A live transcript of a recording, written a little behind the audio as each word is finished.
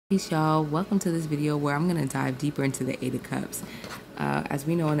Peace, y'all. Welcome to this video where I'm going to dive deeper into the Eight of Cups. As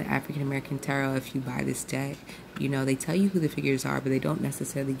we know in the African American Tarot, if you buy this deck, you know, they tell you who the figures are, but they don't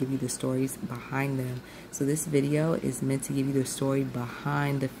necessarily give you the stories behind them. So this video is meant to give you the story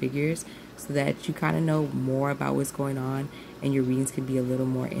behind the figures so that you kind of know more about what's going on and your readings can be a little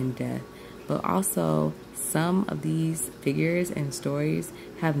more in-depth. But also, some of these figures and stories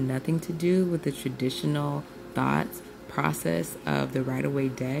have nothing to do with the traditional thoughts process of the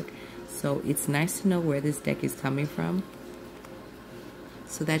Rider-Waite deck. So it's nice to know where this deck is coming from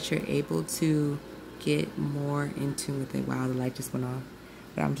so that you're able to get more in tune with it. Wow, the light just went off.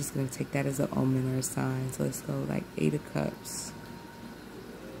 But I'm just going to take that as an omen or a sign. So let's go like Eight of Cups.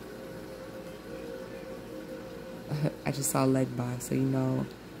 I just saw leg by, so you know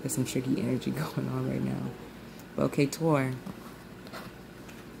there's some tricky energy going on right now. But okay, Taur.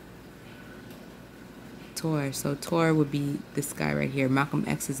 So Taur would be this guy right here. Malcolm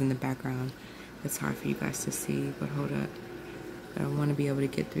X is in the background. It's hard for you guys to see, but hold up. I want to be able to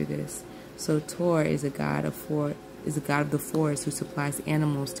get through this. So Taur is a god of the forest who supplies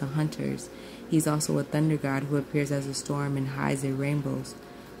animals to hunters. He's also a thunder god who appears as a storm and hides in rainbows.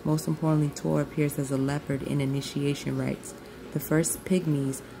 Most importantly, Taur appears as a leopard in initiation rites. The first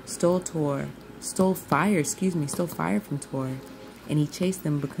pygmies stole fire from Taur, and he chased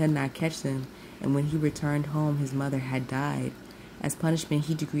them but could not catch them. And when he returned home, his mother had died. As punishment,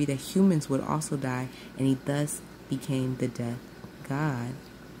 he decreed that humans would also die, and he thus became the death god,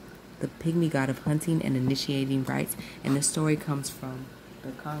 the pygmy god of hunting and initiating rites. And the story comes from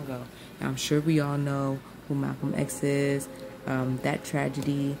the Congo. Now, I'm sure we all know who Malcolm X is, that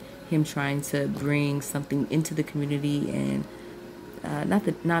tragedy, him trying to bring something into the community, and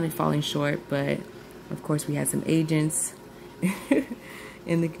not in falling short, but of course we had some agents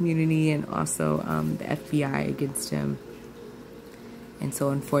in the community, and also the FBI against him. And so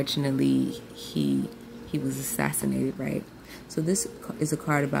unfortunately he was assassinated, right? So this is a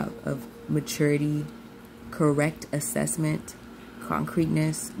card of maturity, correct assessment,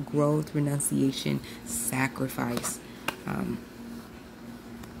 concreteness, growth, renunciation, sacrifice.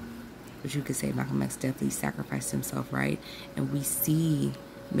 But you could say Malcolm X definitely sacrificed himself, right? And we see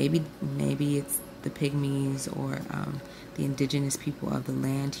maybe it's the pygmies or the indigenous people of the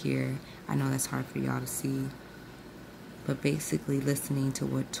land here. I know that's hard for y'all to see, but basically listening to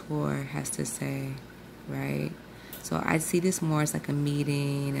what Taur has to say, right? So I see this more as like a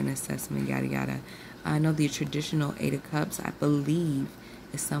meeting, an assessment, yada yada. I know the traditional Eight of Cups, I believe,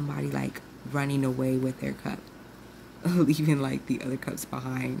 is somebody like running away with their cup, leaving like the other cups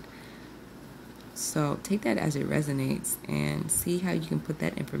behind. So take that as it resonates and see how you can put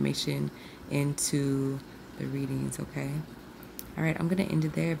that information into the readings, okay? All right, I'm going to end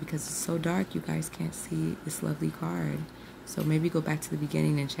it there because it's so dark you guys can't see this lovely card. So maybe go back to the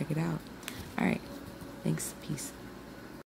beginning and check it out. All right, thanks, peace.